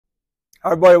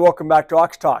Hi, everybody. Welcome back to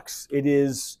Ox Talks. It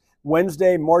is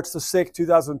Wednesday, March the 6th,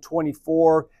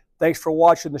 2024. Thanks for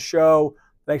watching the show.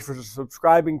 Thanks for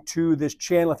subscribing to this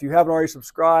channel. If you haven't already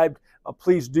subscribed,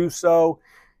 please do so.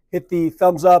 Hit the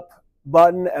thumbs up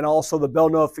button and also the bell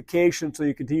notification so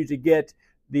you continue to get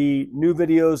the new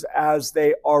videos as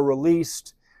they are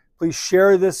released. Please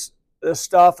share this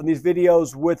stuff and these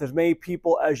videos with as many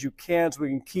people as you can so we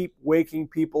can keep waking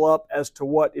people up as to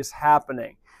what is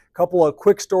happening. Couple of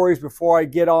quick stories before I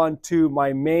get on to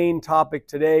my main topic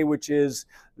today, which is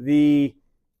the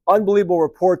unbelievable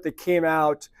report that came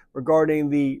out regarding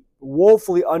the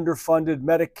woefully underfunded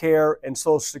Medicare and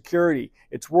Social Security.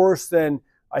 It's worse than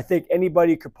I think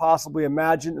anybody could possibly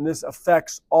imagine, and this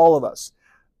affects all of us.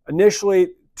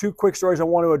 Initially, two quick stories I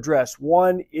want to address.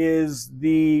 One is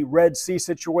the Red Sea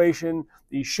situation,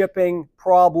 the shipping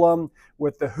problem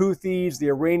with the Houthis. The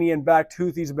Iranian-backed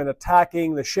Houthis have been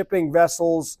attacking the shipping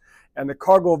vessels and the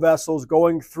cargo vessels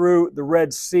going through the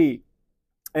Red Sea.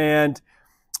 And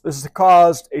this has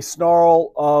caused a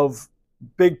snarl of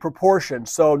big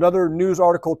proportions. So another news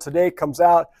article today comes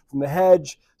out from The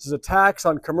Hedge. This is attacks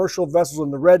on commercial vessels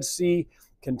in the Red Sea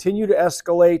continue to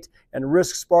escalate and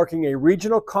risk sparking a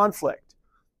regional conflict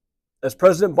as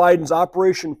President Biden's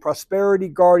Operation Prosperity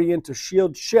Guardian to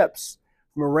shield ships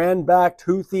from Iran-backed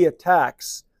Houthi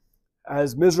attacks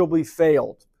has miserably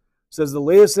failed. It says the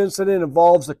latest incident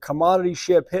involves a commodity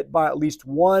ship hit by at least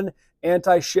one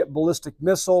anti-ship ballistic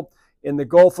missile in the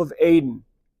Gulf of Aden,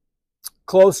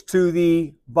 close to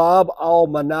the Bab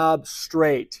al-Manab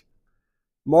Strait,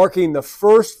 marking the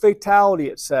first fatality,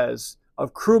 it says,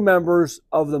 of crew members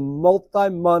of the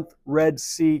multi-month Red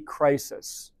Sea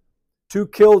crisis. 2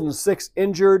 killed and 6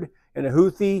 injured in a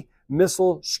Houthi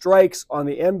missile strikes on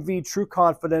the MV True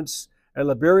Confidence, a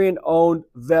Liberian-owned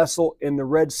vessel in the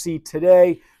Red Sea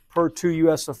today, per 2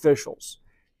 U.S. officials.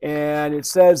 And it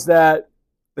says that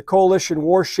the coalition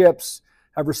warships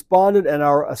have responded and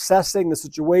are assessing the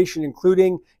situation,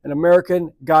 including an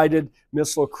American-guided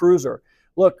missile cruiser.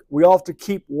 Look, we all have to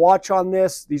keep watch on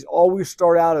this. These always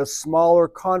start out as smaller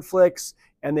conflicts,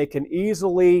 and they can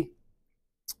easily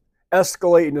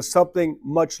escalate into something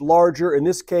much larger. In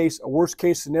this case, a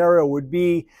worst-case scenario would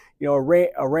be,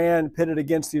 Iran pitted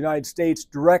against the United States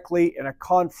directly in a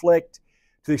conflict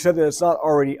to the extent that it's not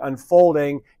already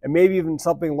unfolding, and maybe even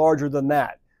something larger than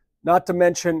that. Not to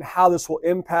mention how this will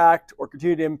impact or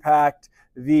continue to impact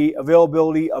the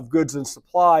availability of goods and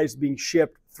supplies being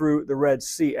shipped through the Red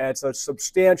Sea. And it's a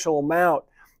substantial amount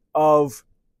of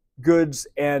goods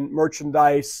and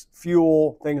merchandise,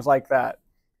 fuel, things like that.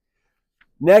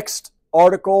 Next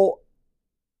article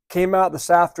came out this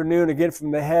afternoon, again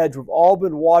from The Hedge. We've all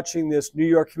been watching this New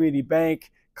York Community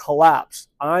Bank collapse.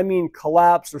 I mean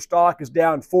collapse. Their stock is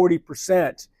down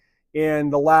 40%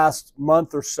 in the last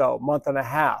month or so, month and a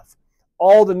half.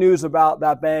 All the news about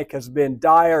that bank has been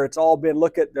dire. It's all been,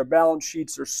 look at their balance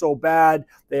sheets, they're so bad.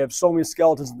 They have so many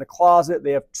skeletons in the closet.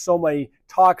 They have so many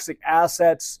toxic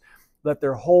assets that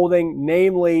they're holding,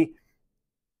 namely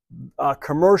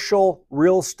commercial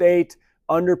real estate,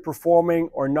 underperforming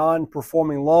or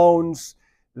non-performing loans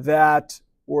that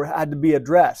had to be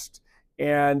addressed.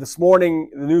 And this morning,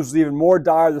 the news was even more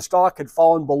dire. The stock had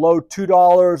fallen below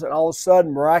 $2, and all of a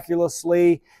sudden,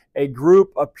 miraculously, a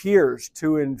group appears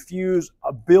to infuse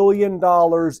 $1 billion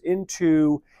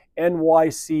into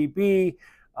NYCB,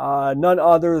 none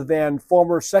other than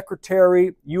former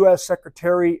Secretary, U.S.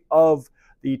 Secretary of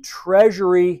the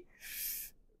Treasury,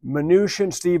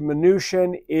 Mnuchin. Steve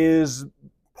Mnuchin is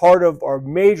part of, or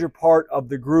major part of,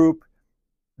 the group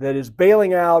that is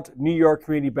bailing out New York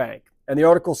Community Bank. And the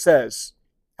article says,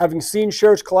 having seen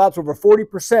shares collapse over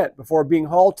 40% before being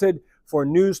halted for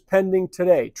news pending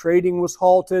today, trading was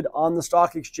halted on the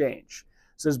stock exchange.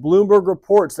 It says Bloomberg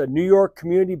reports that New York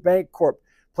Community Bank Corp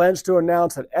plans to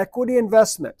announce an equity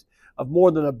investment of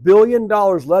more than $1 billion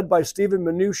led by Stephen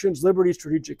Mnuchin's Liberty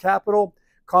Strategic Capital,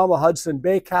 Hudson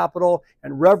Bay Capital,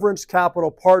 and Reverence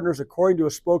Capital Partners, according to a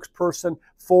spokesperson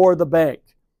for the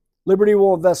bank. Liberty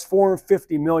will invest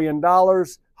 $450 million,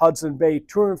 Hudson Bay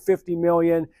 $250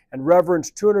 million, and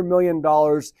Reverence $200 million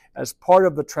as part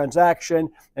of the transaction.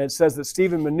 And it says that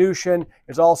Stephen Mnuchin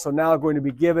is also now going to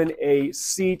be given a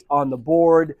seat on the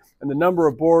board, and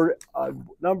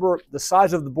the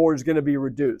size of the board is going to be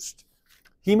reduced.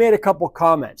 He made a couple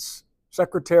comments.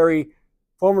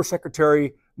 Former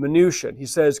Secretary Mnuchin, he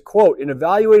says, quote, in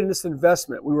evaluating this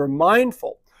investment, we were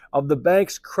mindful of the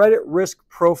bank's credit risk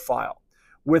profile.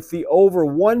 With the over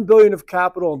 $1 billion of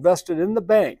capital invested in the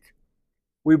bank,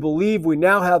 we believe we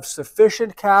now have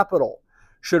sufficient capital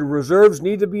should reserves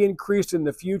need to be increased in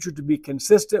the future to be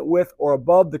consistent with or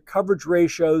above the coverage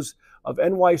ratios of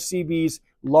NYCB's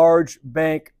large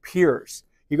bank peers.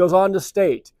 He goes on to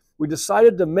state, we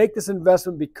decided to make this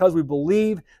investment because we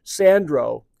believe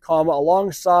Sandro,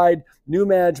 alongside new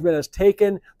management, has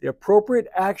taken the appropriate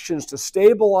actions to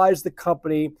stabilize the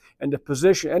company and to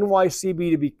position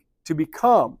NYCB to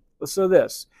become, listen to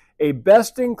this, a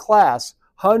best-in-class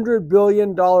 $100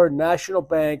 billion national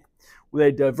bank with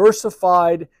a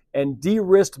diversified and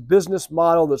de-risked business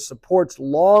model that supports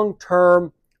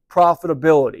long-term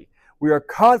profitability. We are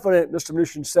confident, Mr.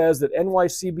 Mnuchin says, that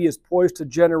NYCB is poised to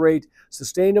generate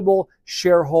sustainable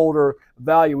shareholder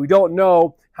value. We don't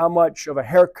know how much of a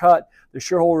haircut the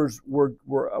shareholders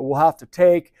will have to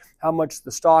take, how much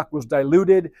the stock was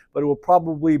diluted, but it will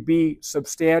probably be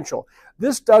substantial.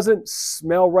 This doesn't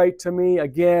smell right to me.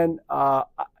 Again, I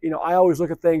always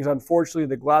look at things, unfortunately,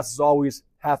 the glass is always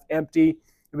half empty,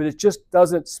 but it just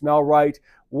doesn't smell right.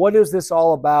 What is this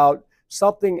all about?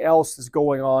 Something else is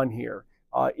going on here.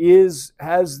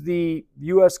 Has the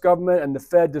U.S. government and the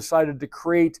Fed decided to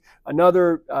create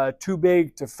another too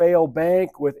big to fail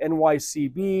bank with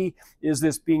NYCB? Is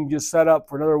this being just set up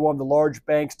for another one of the large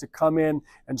banks to come in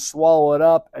and swallow it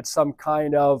up at some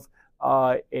kind of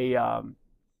a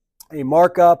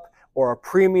markup or a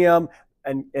premium,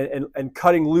 and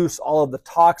cutting loose all of the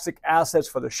toxic assets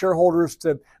for the shareholders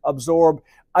to absorb?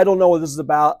 I don't know what this is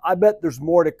about. I bet there's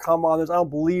more to come on this. I don't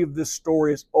believe this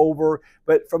story is over.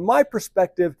 But from my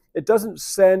perspective, it doesn't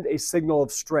send a signal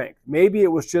of strength. Maybe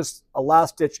it was just a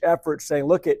last-ditch effort saying,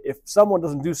 look, if someone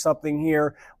doesn't do something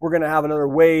here, we're going to have another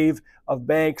wave of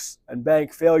banks and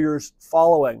bank failures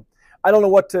following. I don't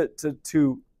know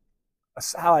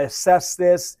how I assess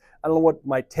this. I don't know what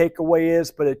my takeaway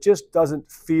is, but it just doesn't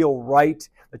feel right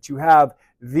that you have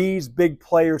these big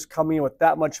players coming in with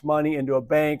that much money into a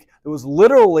bank that was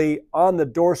literally on the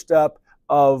doorstep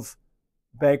of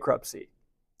bankruptcy.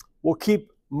 We'll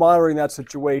keep monitoring that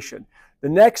situation. The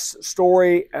next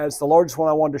story, as the largest one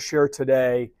I wanted to share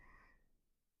today,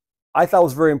 I thought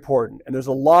was very important. And there's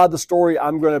a lot of the story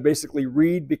I'm going to basically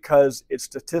read because it's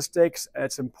statistics and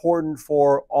it's important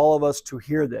for all of us to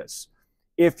hear this.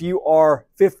 If you are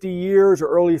 50 years or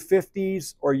early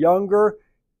 50s or younger,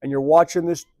 and you're watching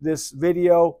this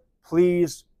video,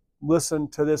 please listen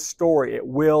to this story. It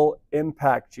will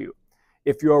impact you.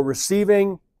 If you're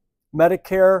receiving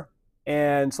Medicare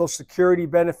and Social Security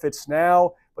benefits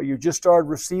now, but you just started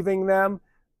receiving them,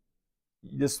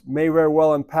 this may very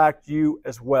well impact you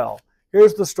as well.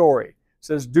 Here's the story. It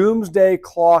says, doomsday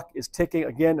clock is ticking.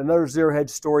 Again, another Zero Hedge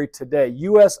story today.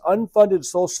 U.S. unfunded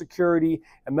Social Security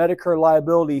and Medicare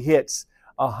liability hits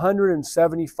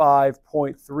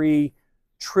 $175.3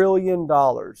 trillion.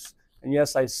 And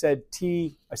yes, I said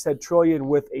trillion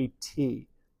with a T.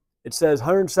 It says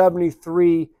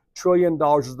 $173 trillion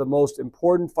is the most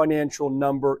important financial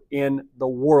number in the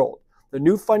world. The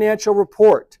new financial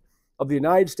report of the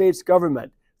United States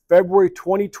government, February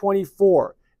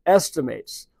 2024,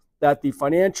 estimates that the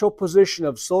financial position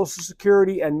of Social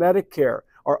Security and Medicare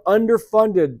are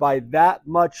underfunded by that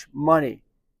much money.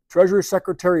 Treasury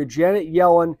Secretary Janet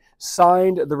Yellen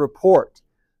signed the report.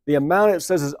 The amount, it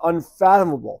says, is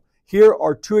unfathomable. Here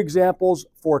are two examples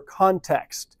for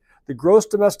context. The gross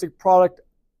domestic product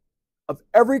of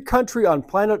every country on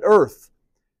planet Earth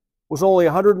was only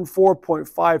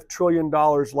 $104.5 trillion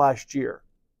last year.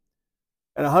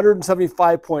 And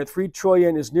 $175.3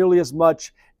 trillion is nearly as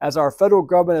much as our federal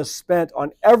government has spent on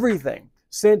everything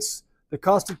since the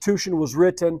Constitution was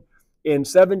written in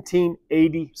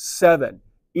 1787,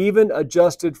 even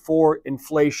adjusted for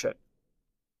inflation.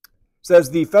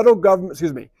 Says the federal government,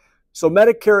 so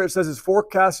Medicare, it says, is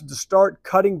forecasted to start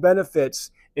cutting benefits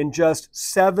in just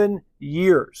 7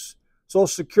 years. Social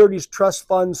Security's trust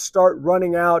funds start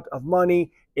running out of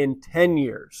money in 10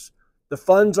 years. The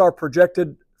funds are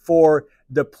projected for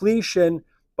depletion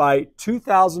by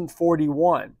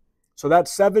 2041. So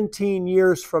that's 17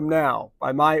 years from now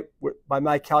by my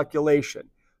calculation.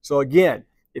 So again,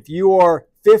 if you are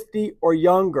 50 or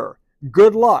younger,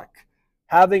 good luck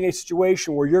having a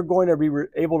situation where you're going to be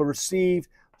able to receive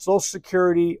Social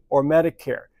Security or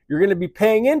Medicare. You're going to be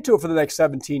paying into it for the next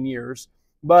 17 years,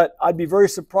 but I'd be very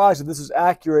surprised if this is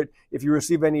accurate if you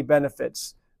receive any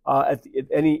benefits,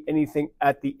 anything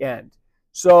at the end.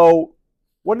 So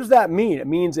what does that mean? It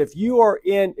means if you're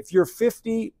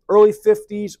 50, early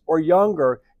 50s or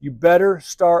younger, you better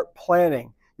start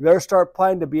planning. You better start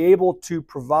planning to be able to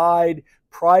provide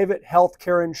private health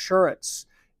care insurance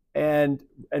and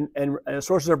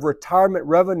sources of retirement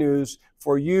revenues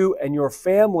for you and your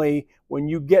family when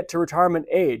you get to retirement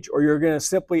age, or you're going to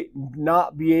simply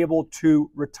not be able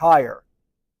to retire.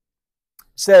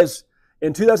 It says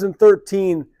in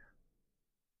 2013,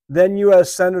 then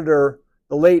U.S. Senator,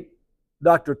 the late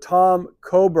Dr. Tom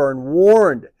Coburn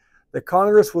warned that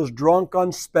Congress was drunk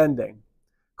on spending.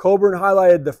 Coburn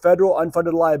highlighted the federal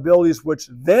unfunded liabilities, which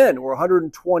then were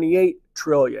 $128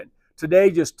 trillion.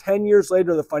 Today, just 10 years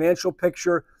later, the financial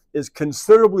picture is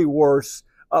considerably worse,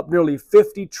 up nearly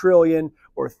 $50 trillion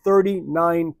or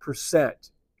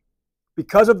 39%.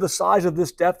 Because of the size of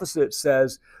this deficit, it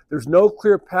says, there's no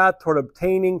clear path toward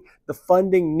obtaining the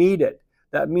funding needed.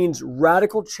 That means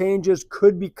radical changes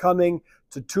could be coming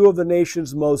to two of the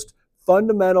nation's most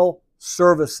fundamental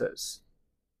services.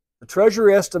 The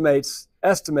Treasury estimates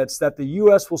that the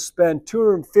U.S. will spend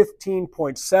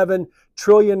 $215.7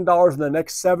 trillion in the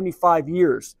next 75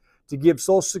 years to give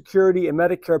Social Security and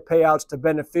Medicare payouts to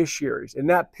beneficiaries. In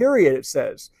that period, it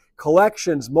says,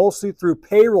 collections, mostly through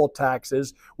payroll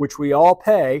taxes, which we all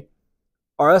pay,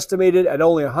 are estimated at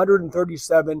only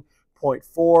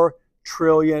 $137.4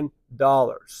 trillion.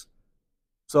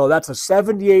 So that's a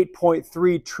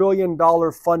 $78.3 trillion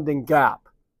funding gap.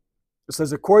 It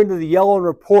says, according to the Yellen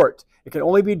report, it can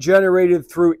only be generated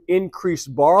through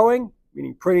increased borrowing,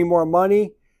 meaning printing more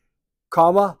money,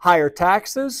 comma, higher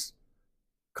taxes,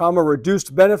 comma,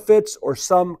 reduced benefits, or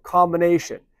some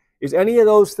combination. Is any of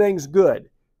those things good?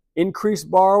 Increased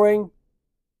borrowing,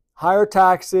 higher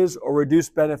taxes, or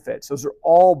reduced benefits? Those are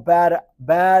all bad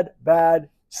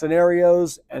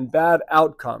scenarios and bad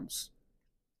outcomes.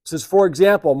 It says, for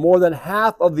example, more than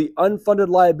half of the unfunded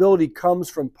liability comes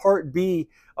from Part B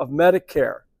of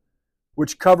Medicare,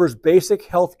 which covers basic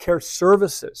health care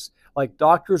services like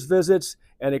doctor's visits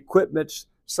and equipment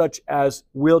such as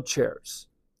wheelchairs.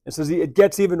 It says it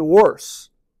gets even worse.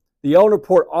 The Yellen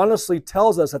report honestly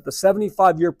tells us that the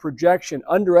 75-year projection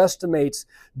underestimates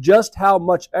just how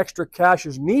much extra cash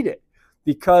is needed,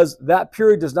 because that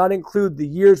period does not include the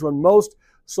years when most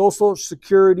Social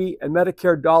Security and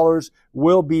Medicare dollars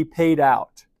will be paid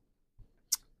out.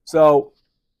 So,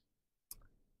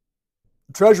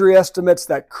 the Treasury estimates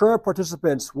that current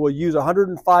participants will use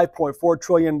 $105.4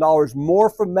 trillion more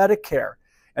from Medicare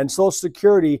and Social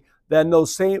Security than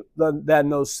those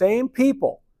same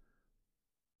people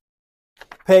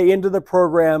pay into the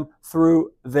program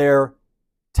through their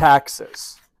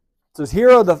taxes. So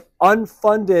here are the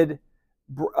unfunded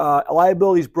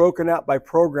liabilities broken out by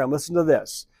program. Listen to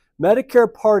this.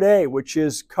 Medicare Part A, which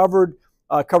is covers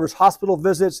hospital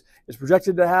visits, is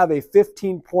projected to have a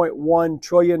 $15.1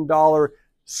 trillion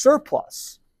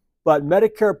surplus. But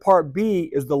Medicare Part B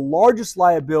is the largest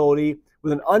liability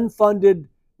with an unfunded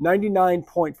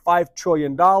 $99.5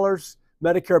 trillion.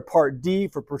 Medicare Part D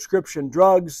for prescription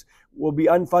drugs will be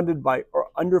underfunded by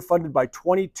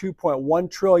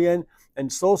 $22.1 trillion, and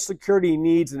Social Security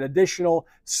needs an additional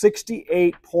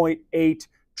 $68.8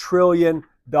 trillion.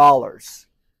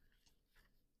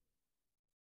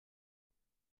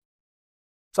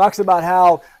 Talks about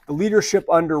how the leadership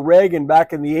under Reagan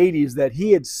back in the 80s, that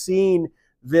he had seen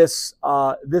this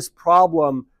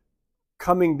problem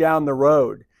coming down the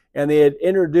road. And they had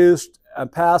introduced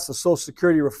and passed the Social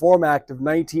Security Reform Act of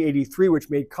 1983, which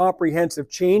made comprehensive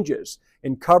changes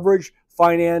in coverage,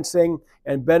 financing,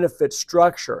 and benefit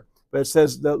structure. But it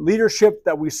says the leadership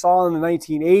that we saw in the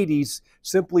 1980s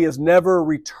simply has never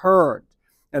returned.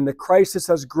 And the crisis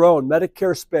has grown.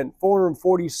 Medicare spent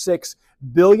 $446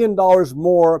 billion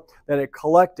more than it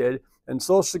collected, and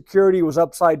Social Security was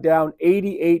upside down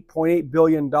 $88.8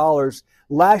 billion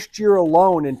last year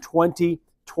alone in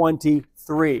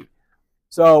 2023.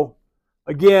 So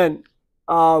again,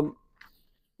 we're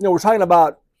talking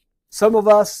about some of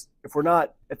us, if we're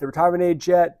not at the retirement age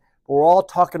yet, but we're all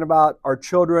talking about our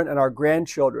children and our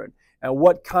grandchildren and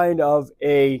what kind of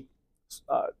a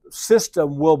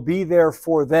system will be there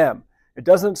for them. It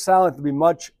doesn't sound like there'll be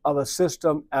much of a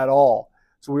system at all.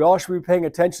 So we all should be paying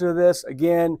attention to this.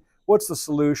 Again, what's the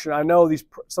solution? I know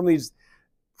some of these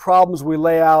problems we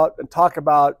lay out and talk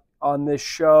about on this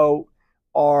show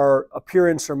appear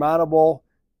insurmountable.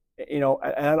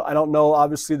 And I don't know,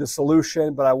 obviously, the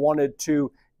solution, but I wanted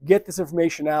to get this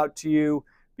information out to you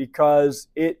because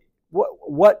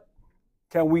what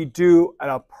can we do at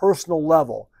a personal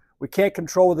level? We can't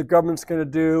control what the government's going to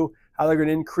do, how they're going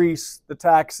to increase the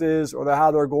taxes, or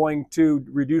how they're going to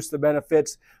reduce the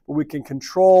benefits, but we can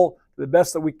control the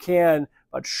best that we can.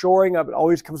 But shoring up, it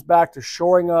always comes back to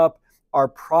shoring up our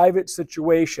private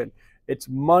situation. It's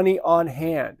money on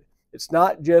hand. It's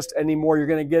not just anymore you're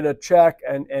going to get a check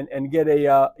and get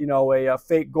a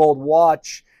fake gold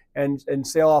watch and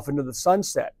sail off into the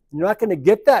sunset. You're not going to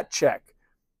get that check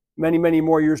many, many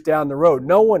more years down the road.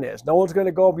 No one is. No one's going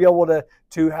to go be able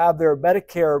to have their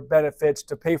Medicare benefits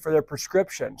to pay for their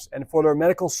prescriptions and for their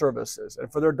medical services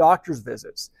and for their doctor's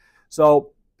visits.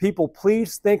 So people,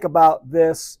 please think about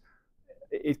this.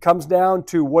 it comes down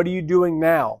to, what are you doing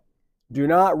now? Do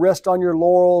not rest on your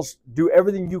laurels. Do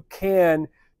everything you can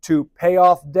to pay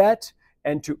off debt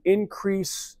and to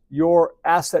increase your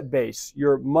asset base,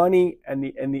 your money, and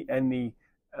the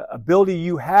ability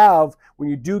you have when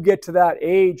you do get to that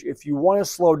age. If you want to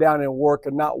slow down and work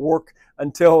and not work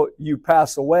until you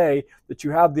pass away, that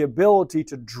you have the ability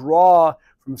to draw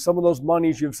from some of those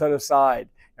monies you've set aside.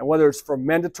 And whether it's for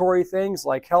mandatory things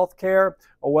like health care,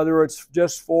 or whether it's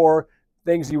just for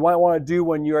things you might want to do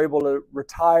when you're able to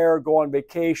retire, go on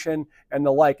vacation, and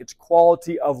the like. It's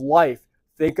quality of life.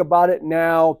 Think about it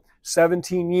now.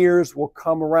 17 years will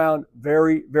come around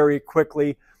very, very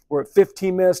quickly. We're at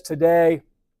 15 minutes today.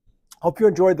 Hope you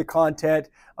enjoyed the content.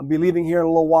 I'll be leaving here in a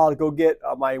little while to go get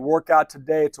my workout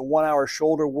today. It's a 1-hour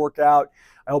shoulder workout.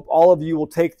 I hope all of you will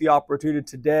take the opportunity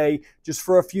today, just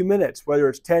for a few minutes, whether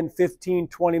it's 10, 15,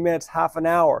 20 minutes, half an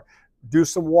hour. Do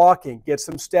some walking, get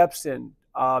some steps in.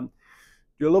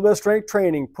 Do a little bit of strength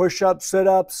training, push-ups,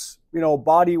 sit-ups,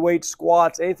 body weight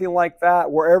squats, anything like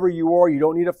that. Wherever you are, you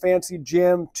don't need a fancy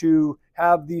gym to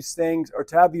have these things, or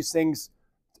to have these things,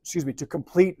 to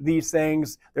complete these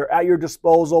things. They're at your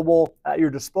disposal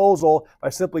by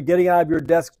simply getting out of your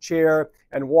desk chair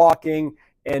and walking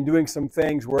and doing some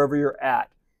things wherever you're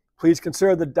at. Please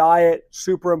consider the diet,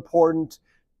 super important.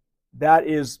 That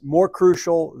is more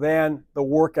crucial than the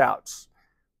workouts.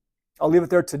 I'll leave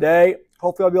it there today.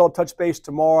 Hopefully I'll be able to touch base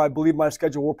tomorrow. I believe my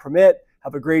schedule will permit.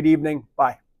 Have a great evening.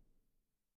 Bye.